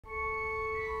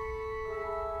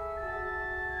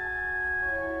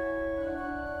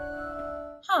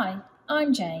Hi,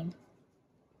 I'm Jayne.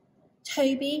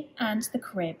 Toby and the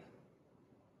crib.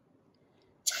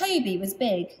 Toby was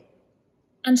big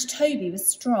and Toby was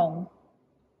strong,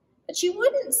 but you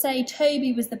wouldn't say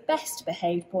Toby was the best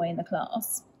behaved boy in the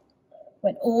class.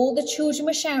 When all the children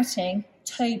were shouting,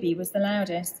 Toby was the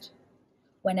loudest.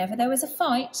 Whenever there was a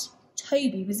fight,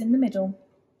 Toby was in the middle.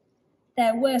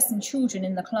 There were some children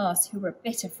in the class who were a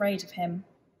bit afraid of him.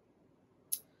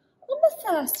 On the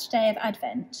first day of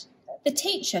Advent, the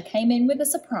teacher came in with a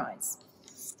surprise.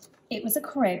 It was a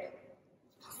crib.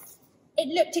 It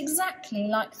looked exactly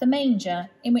like the manger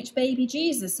in which baby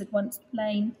Jesus had once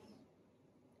lain.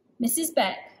 Mrs.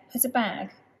 Beck put a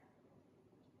bag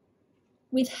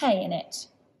with hay in it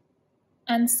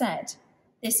and said,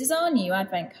 "This is our new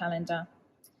Advent calendar.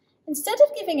 Instead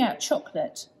of giving out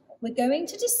chocolate, we're going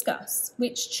to discuss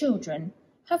which children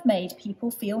have made people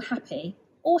feel happy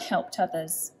or helped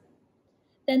others.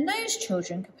 Then those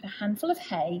children could put a handful of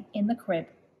hay in the crib.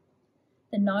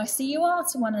 The nicer you are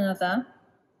to one another,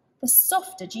 the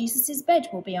softer Jesus' bed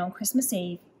will be on Christmas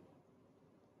Eve."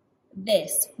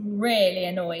 This really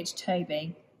annoyed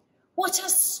Toby. What a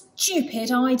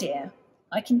stupid idea!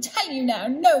 I can tell you now,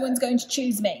 no one's going to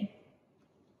choose me.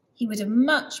 He would have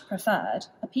much preferred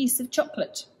a piece of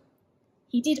chocolate.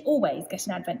 He did always get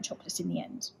an Advent chocolate in the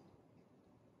end.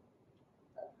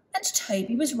 And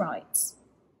Toby was right.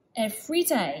 Every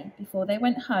day before they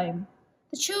went home,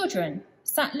 the children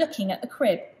sat looking at the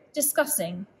crib,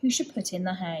 discussing who should put in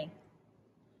the hay.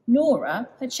 Nora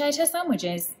had shared her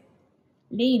sandwiches.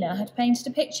 Lena had painted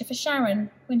a picture for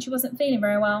Sharon when she wasn't feeling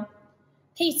very well.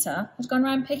 Peter had gone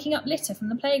round picking up litter from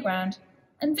the playground,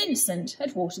 and Vincent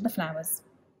had watered the flowers.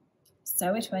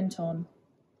 So it went on.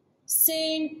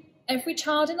 Soon, every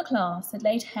child in the class had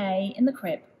laid hay in the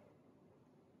crib.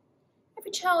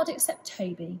 Every child except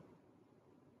Toby.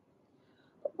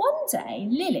 But one day,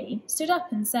 Lily stood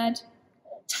up and said,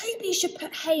 "Toby should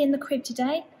put hay in the crib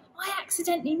today. I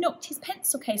accidentally knocked his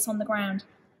pencil case on the ground,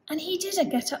 and he didn't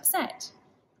get upset.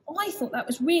 I thought that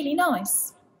was really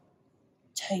nice."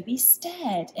 Toby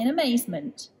stared in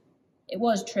amazement. It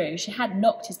was true, she had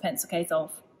knocked his pencil case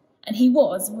off, and he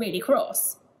was really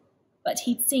cross, but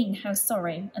he'd seen how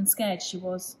sorry and scared she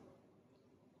was.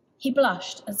 He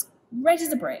blushed as red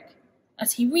as a brick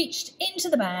as he reached into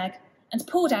the bag and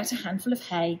pulled out a handful of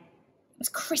hay. It was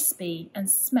crispy and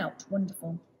smelt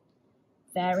wonderful.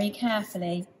 Very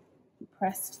carefully, he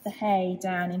pressed the hay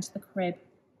down into the crib.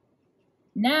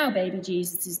 Now baby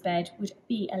Jesus' bed would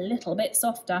be a little bit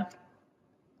softer.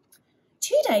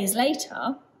 2 days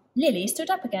later, Lily stood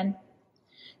up again.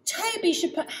 "Toby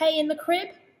should put hay in the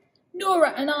crib.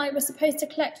 Nora and I were supposed to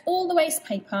collect all the waste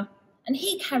paper, and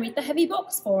he carried the heavy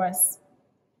box for us."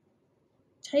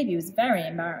 Toby was very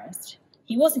embarrassed.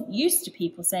 He wasn't used to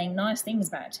people saying nice things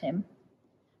about him.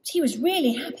 But he was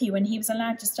really happy when he was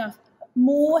allowed to stuff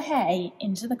more hay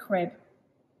into the crib.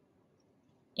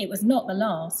 It was not the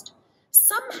last.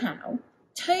 Somehow,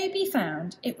 Toby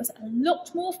found it was a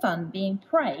lot more fun being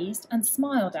praised and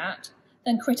smiled at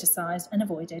than criticised and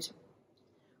avoided.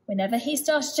 Whenever he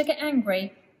started to get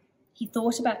angry, he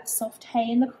thought about the soft hay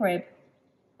in the crib,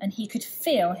 and he could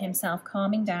feel himself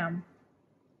calming down.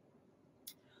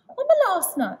 On the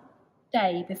last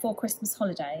day before Christmas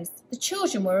holidays, the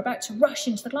children were about to rush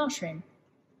into the classroom,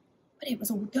 but it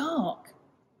was all dark.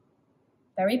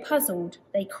 Very puzzled,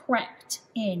 they crept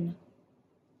in.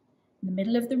 In the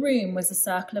middle of the room was a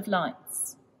circle of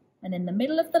lights, and in the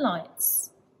middle of the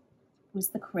lights was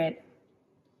the crib.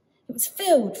 It was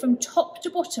filled from top to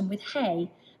bottom with hay,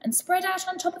 and spread out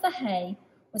on top of the hay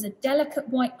was a delicate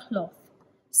white cloth,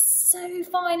 so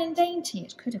fine and dainty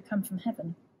it could have come from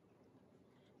heaven.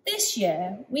 "This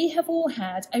year we have all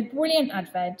had a brilliant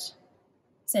Advent,"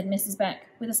 said Mrs. Beck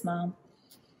with a smile.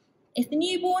 "If the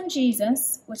newborn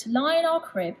Jesus were to lie in our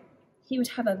crib, he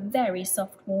would have a very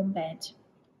soft, warm bed.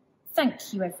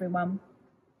 Thank you, everyone."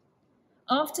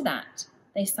 After that,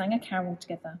 they sang a carol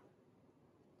together.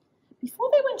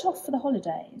 Before they went off for the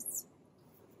holidays,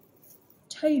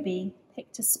 Toby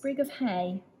picked a sprig of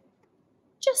hay,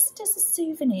 just as a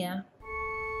souvenir.